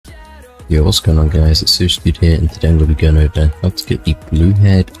Yo, what's going on guys, it's Dude here, and today I'm going to be going over how to get the Blue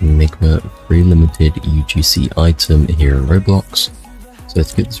Haired Enigma free limited UGC item here in Roblox. So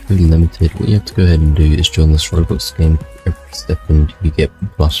to get this free limited, what you have to go ahead and do is join this Roblox game. Every second you get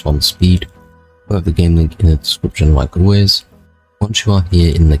 +1 speed. I'll have the game link in the description like always. Once you are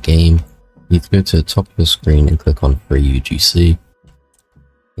here in the game, you need to go to the top of the screen and click on free UGC.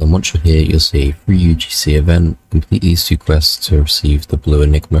 Then once you're here, you'll see a free UGC event. Complete these 2 quests to receive the Blue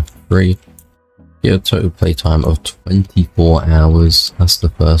Enigma for free. You get a total playtime of 24 hours. That's the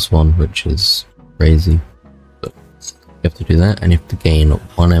first one, which is crazy. But you have to do that, and you have to gain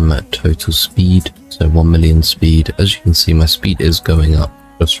 1M total speed, so 1 million speed. As you can see, my speed is going up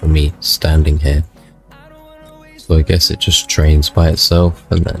just from me standing here. So I guess it just trains by itself,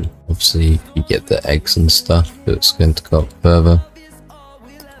 and then obviously if you get the eggs and stuff, it's going to go up further.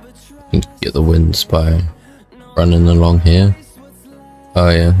 You can get the wins by running along here. Oh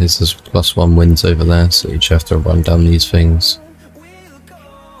yeah, this is +1 wins over there, so you just have to run down these things.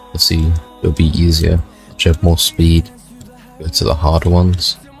 You'll see it'll be easier. Once you have more speed, go to the harder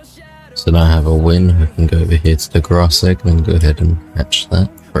ones. So now I have a win. We can go over here to the grass egg and go ahead and hatch that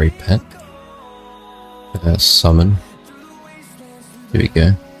for a pet. Summon. Here we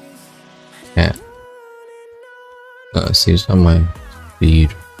go. Cat. It seems on my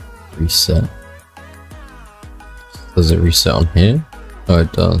speed reset. Does it reset on here? Oh,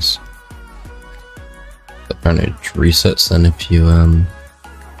 it does. Apparently it resets then if you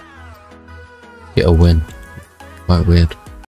get a win. Quite weird.